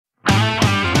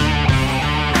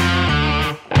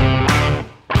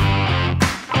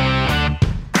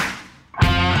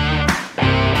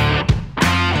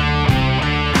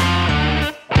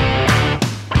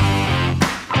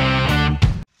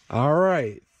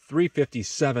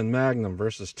357 Magnum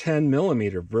versus 10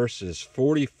 millimeter versus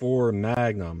 44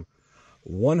 Magnum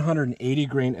 180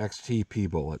 grain XTP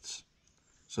bullets.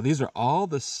 So these are all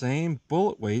the same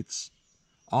bullet weights,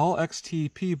 all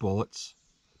XTP bullets,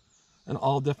 and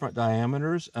all different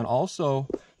diameters. And also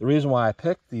the reason why I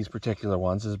picked these particular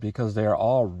ones is because they are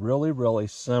all really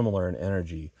similar in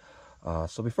energy.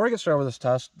 So before I get started with this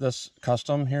test, this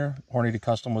custom here, Hornady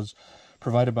Custom, was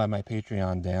provided by my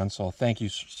Patreon, Dan. So thank you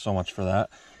so much for that.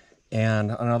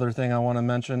 And another thing I want to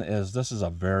mention is this is a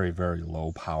very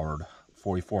low powered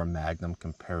 44 Magnum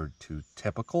compared to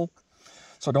typical.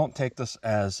 So don't take this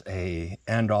as a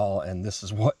end all and this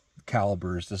is what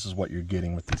calibers, this is what you're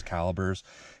getting with these calibers.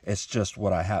 It's just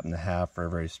what I happen to have for a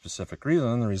very specific reason.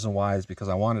 And the reason why is because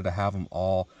I wanted to have them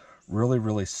all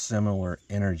really similar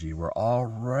energy. We're all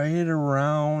right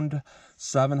around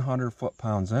 700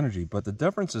 foot-pounds energy, but the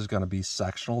difference is going to be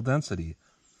sectional density.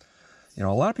 You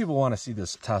know, a lot of people want to see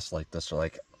this test like this. They're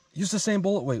like, use the same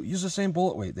bullet weight, use the same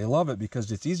bullet weight. They love it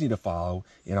because it's easy to follow.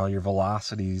 You know, your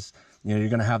velocities, you know, you're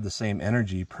going to have the same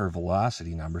energy per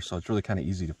velocity number, so it's really kind of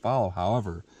easy to follow.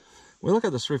 However, when we look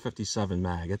at this 357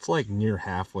 mag, it's like near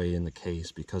halfway in the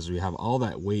case because we have all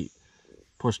that weight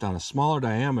pushed on a smaller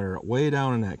diameter way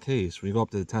down in that case. When you go up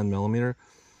to the 10 millimeter,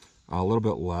 a little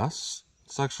bit less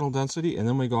sectional density, and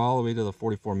then we go all the way to the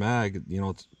 44 mag, you know,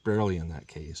 it's barely in that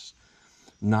case.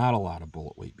 Not a lot of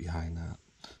bullet weight behind that.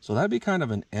 So that'd be kind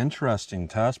of an interesting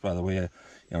test. By the way, you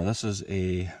know, this is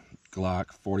a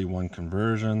Glock 41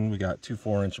 conversion. We got two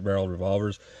 4-inch barrel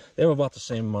revolvers. They have about the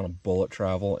same amount of bullet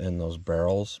travel in those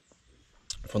barrels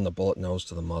from the bullet nose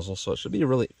to the muzzle, so it should be a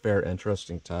really fair,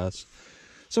 interesting test.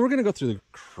 So we're going to go through the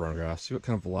chronograph, see what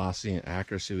kind of velocity and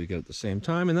accuracy we get at the same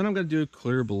time, and then I'm going to do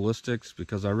clear ballistics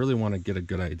because I really want to get a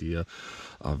good idea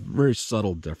of very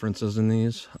subtle differences in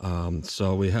these.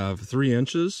 So we have 3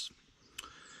 inches,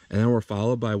 and then we're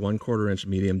followed by 1/4 inch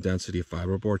medium density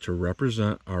fiberboard to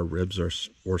represent our ribs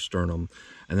or sternum,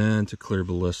 and then to clear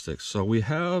ballistics. So we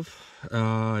have,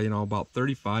 you know, about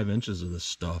 35 inches of this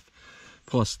stuff.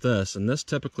 Plus this, and this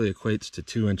typically equates to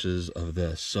 2 inches of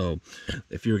this. So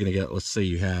if you were going to get, let's say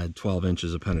you had 12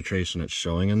 inches of penetration it's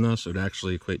showing in this, it would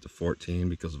actually equate to 14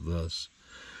 because of this.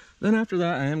 Then after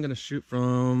that, I am going to shoot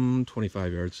from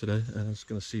 25 yards today, and I'm just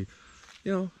going to see,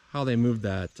 you know, how they move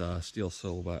that steel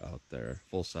silhouette out there,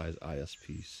 full-size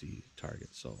ISPC target.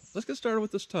 So let's get started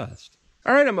with this test.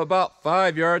 All right, I'm about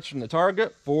 5 yards from the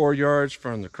target, 4 yards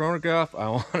from the chronograph. I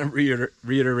want to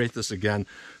reiterate this again.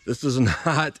 This is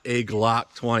not a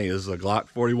Glock 20. This is a Glock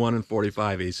 41 and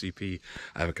 45 ACP.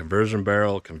 I have a conversion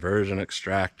barrel, conversion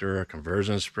extractor, a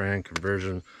conversion spring,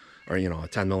 conversion, or, you know, a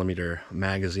 10 millimeter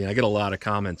magazine. I get a lot of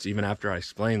comments even after I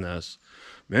explain this.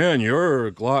 Man,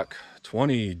 your Glock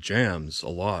 20 jams a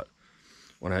lot.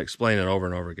 When I explain it over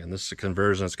and over again, this is a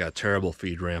conversion. It's got a terrible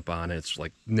feed ramp on it. It's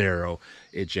like narrow.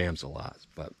 It jams a lot.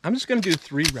 But I'm just going to do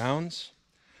 3 rounds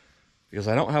because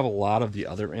I don't have a lot of the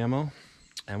other ammo.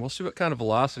 And we'll see what kind of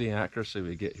velocity and accuracy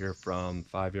we get here from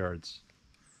 5 yards.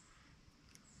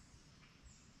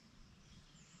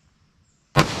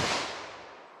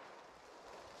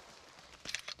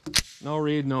 No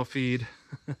read, no feed.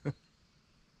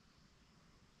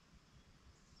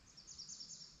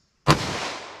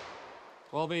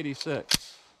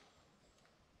 1286.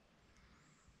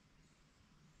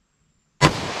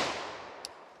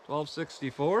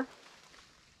 1264.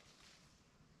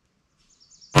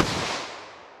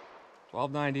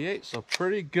 1298. So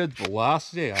pretty good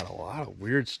velocity. I got a lot of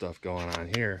weird stuff going on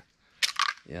here.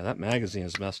 Yeah, that magazine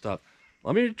is messed up.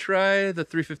 Let me try the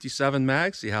 357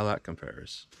 mag, see how that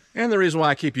compares. And the reason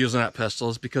why I keep using that pistol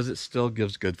is because it still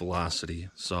gives good velocity.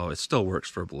 So it still works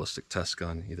for a ballistic test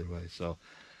gun either way. So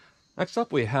next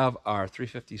up we have our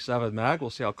 357 mag.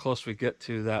 We'll see how close we get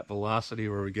to that velocity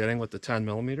we're getting with the 10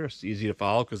 millimeter. It's easy to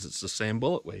follow because it's the same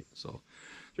bullet weight. So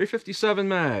 357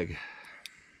 mag.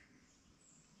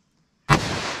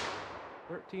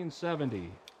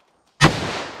 1370.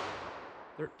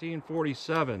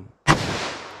 1347.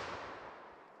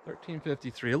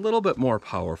 1353, a little bit more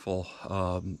powerful.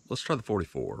 Let's try the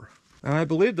 44. And I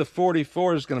believe the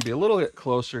 44 is going to be a little bit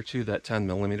closer to that 10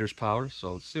 millimeters power.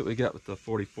 So let's see what we get with the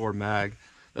 44 mag.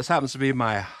 This happens to be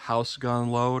my house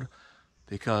gun load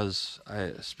because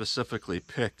I specifically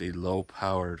picked a low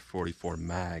powered 44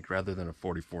 mag rather than a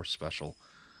 44 special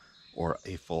or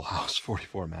a full house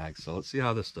 44 mag. So let's see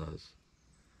how this does.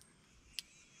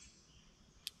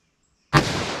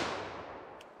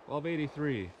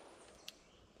 1283.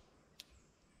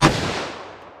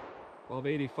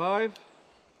 1285.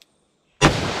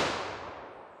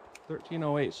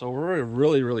 1308. So we're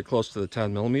really close to the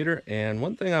 10 millimeter. And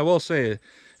one thing I will say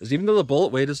is, even though the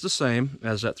bullet weight is the same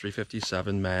as that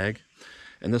 357 mag,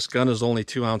 and this gun is only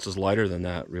 2 ounces lighter than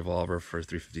that revolver for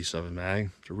 357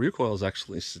 mag, the recoil is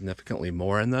actually significantly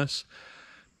more in this.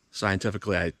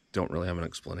 Scientifically, I don't really have an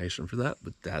explanation for that,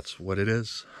 but that's what it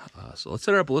is. So let's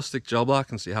hit our ballistic gel block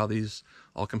and see how these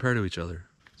all compare to each other.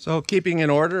 So keeping in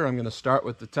order, I'm going to start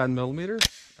with the 10 millimeter.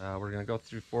 We're going to go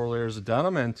through 4 layers of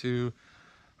denim and 3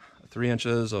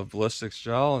 inches of ballistics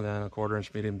gel, and then a 1/4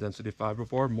 inch medium density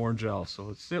fiberboard, more gel. So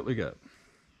let's see what we get.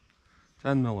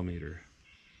 10 millimeter.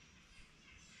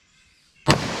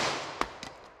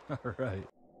 All right.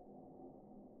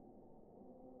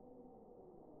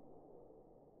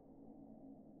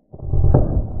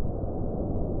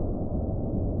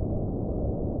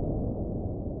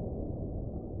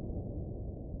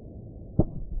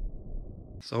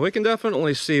 So we can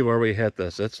definitely see where we hit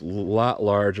this. It's a lot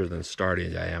larger than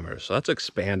starting diameter, so that's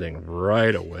expanding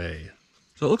right away.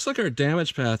 So it looks like our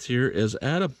damage path here is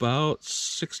at about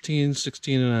 16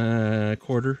 and a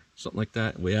quarter, something like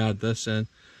that. We add this in,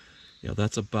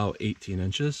 that's about 18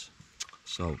 inches.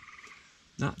 So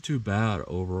not too bad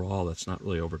overall. That's not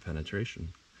really over penetration.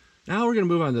 Now we're going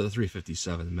to move on to the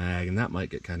 357 mag, and that might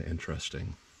get kind of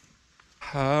interesting.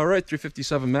 All right,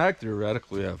 357 mag,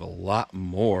 theoretically, have a lot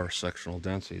more sectional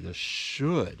density. This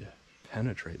should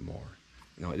penetrate more.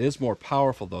 It is more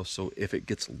powerful though, so if it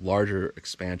gets larger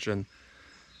expansion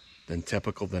than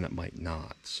typical, then it might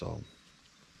not. So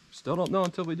still don't know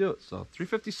until we do it. So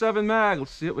 357 mag,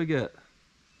 let's see what we get.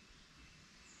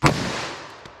 A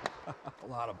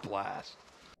lot of blast.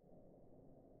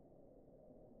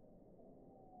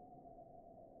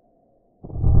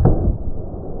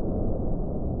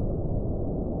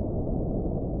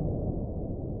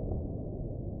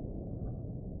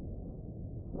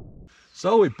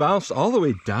 So we bounced all the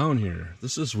way down here.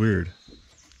 This is weird.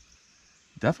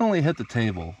 Definitely hit the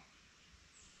table.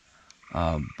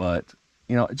 But,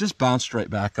 it just bounced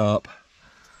right back up.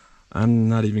 I'm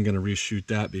not even going to reshoot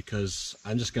that because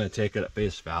I'm just going to take it at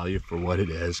face value for what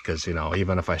it is. Because,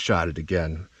 even if I shot it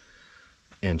again,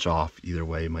 inch off either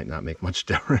way might not make much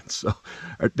difference. So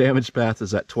our damage path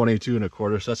is at 22 and a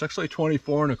quarter. So that's actually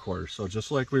 24 and a quarter. So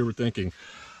just like we were thinking,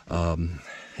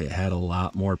 it had a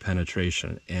lot more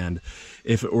penetration. And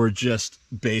if it were just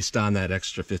based on that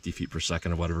extra 50 feet per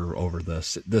second or whatever over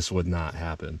this would not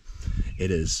happen.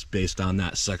 It is based on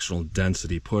that sectional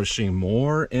density pushing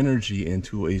more energy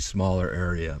into a smaller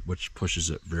area, which pushes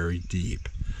it very deep.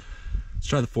 Let's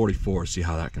try the 44, see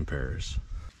how that compares.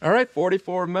 All right,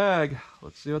 44 mag.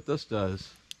 Let's see what this does.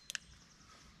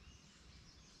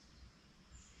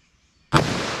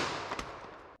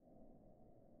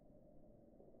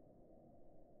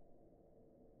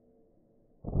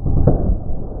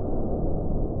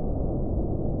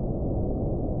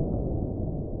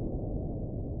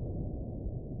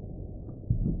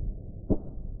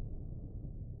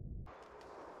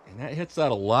 And that hits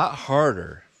that a lot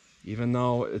harder, even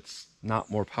though it's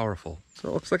not more powerful. So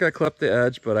it looks like I clipped the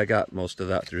edge, but I got most of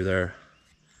that through there.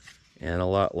 And a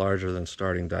lot larger than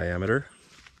starting diameter.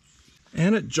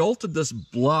 And it jolted this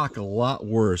block a lot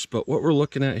worse, but what we're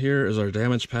looking at here is our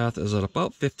damage path is at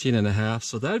about 15 and a half,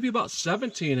 so that'd be about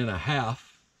 17 and a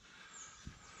half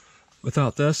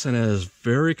without this, and it is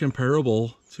very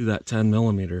comparable to that 10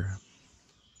 millimeter.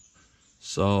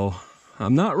 So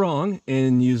I'm not wrong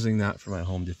in using that for my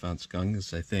home defense gun,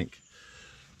 because I think,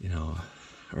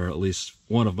 or at least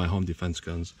one of my home defense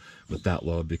guns with that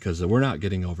load, because we're not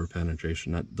getting over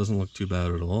penetration. That doesn't look too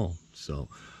bad at all. So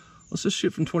let's just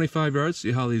shoot from 25 yards,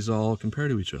 see how these all compare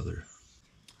to each other.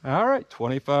 All right,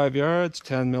 25 yards,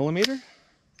 10 millimeter.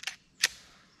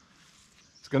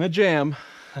 It's gonna jam,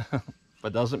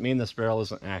 but doesn't mean this barrel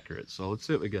isn't accurate. So let's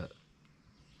see what we get.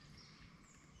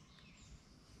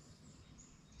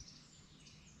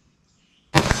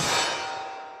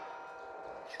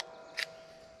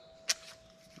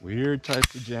 Weird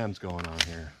types of jams going on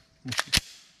here.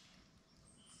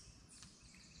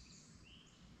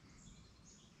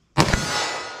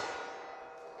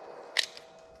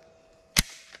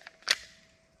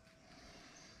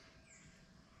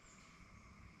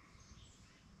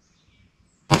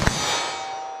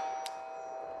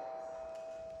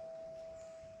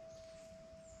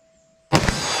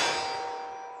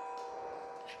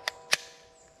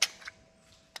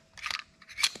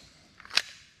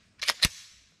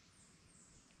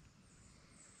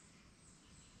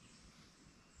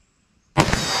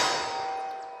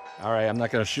 All right, I'm not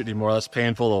going to shoot anymore. That's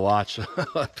painful to watch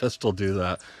a pistol do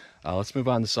that. Let's move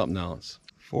on to something else.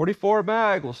 44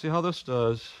 mag. We'll see how this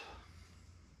does.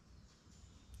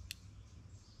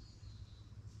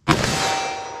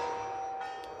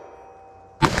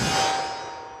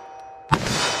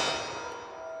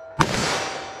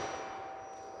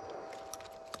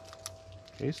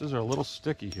 Cases are a little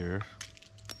sticky here.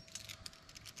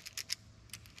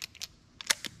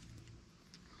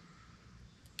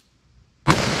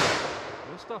 This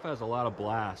stuff has a lot of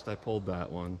blast. I pulled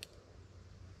that one.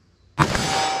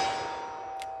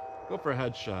 Go for a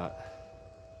headshot.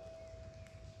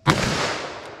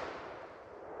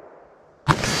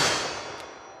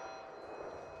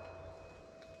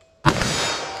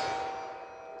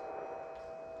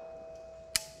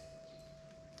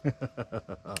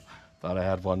 Thought I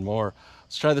had one more.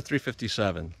 Let's try the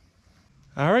 357.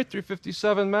 All right,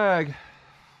 357 mag.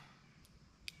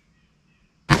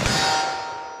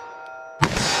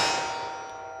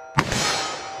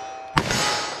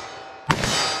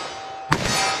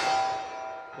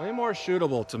 Way more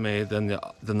shootable to me than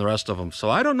the rest of them.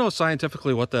 So I don't know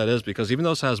scientifically what that is, because even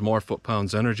though this has more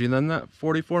foot-pounds energy than that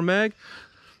 44 mag,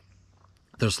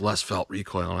 there's less felt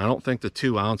recoil. And I don't think the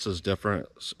 2 ounces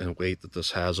difference in weight that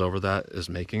this has over that is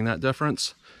making that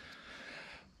difference.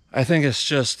 I think it's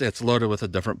just, it's loaded with a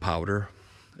different powder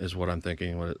is what I'm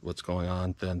thinking, what's going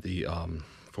on, than the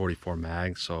 44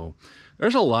 mag. So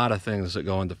there's a lot of things that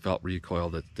go into felt recoil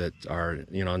that are,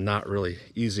 you know, not really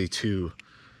easy to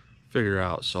figure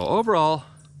out. So overall,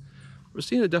 we're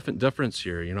seeing a definite difference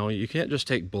here. You know, you can't just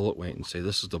take bullet weight and say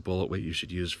this is the bullet weight you should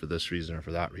use for this reason or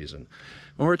for that reason.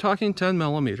 When we're talking 10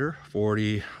 millimeter, 40,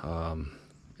 you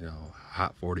know,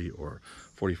 hot 40 or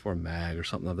 44 mag or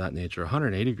something of that nature,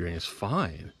 180 grain is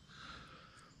fine.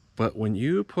 But when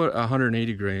you put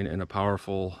 180 grain in a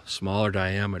powerful, smaller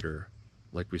diameter,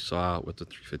 like we saw with the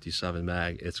 357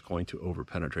 mag, it's going to over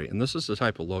penetrate. And this is the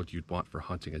type of load you'd want for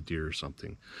hunting a deer or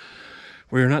something,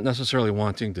 where you're not necessarily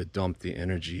wanting to dump the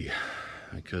energy,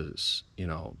 because, you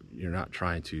know, you're not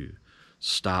trying to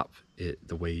stop it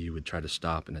the way you would try to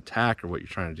stop an attack, or what you're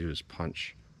trying to do is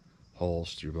punch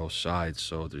holes through both sides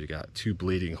so that you got 2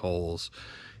 bleeding holes,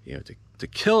 you know, to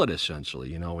kill it essentially.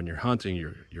 You know, when you're hunting,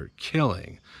 you're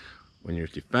killing. When you're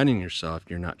defending yourself,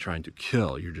 you're not trying to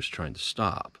kill, you're just trying to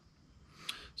stop.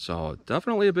 So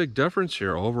definitely a big difference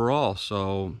here overall.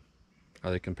 So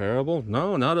are they comparable?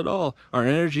 No, not at all. Our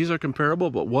energies are comparable,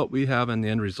 but what we have in the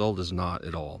end result is not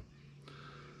at all.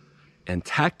 And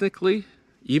technically,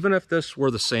 even if this were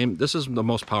the same, this is the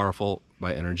most powerful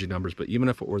by energy numbers, but even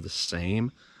if it were the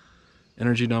same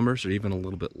energy numbers, or even a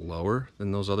little bit lower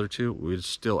than those other two, we would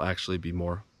still actually be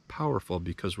more powerful,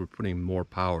 because we're putting more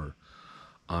power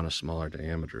on a smaller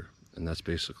diameter. And that's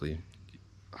basically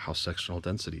how sectional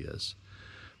density is.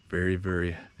 Very,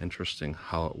 very interesting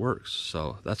how it works.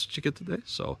 So that's what you get today.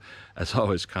 So as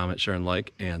always, comment, share, and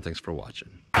like, and thanks for watching.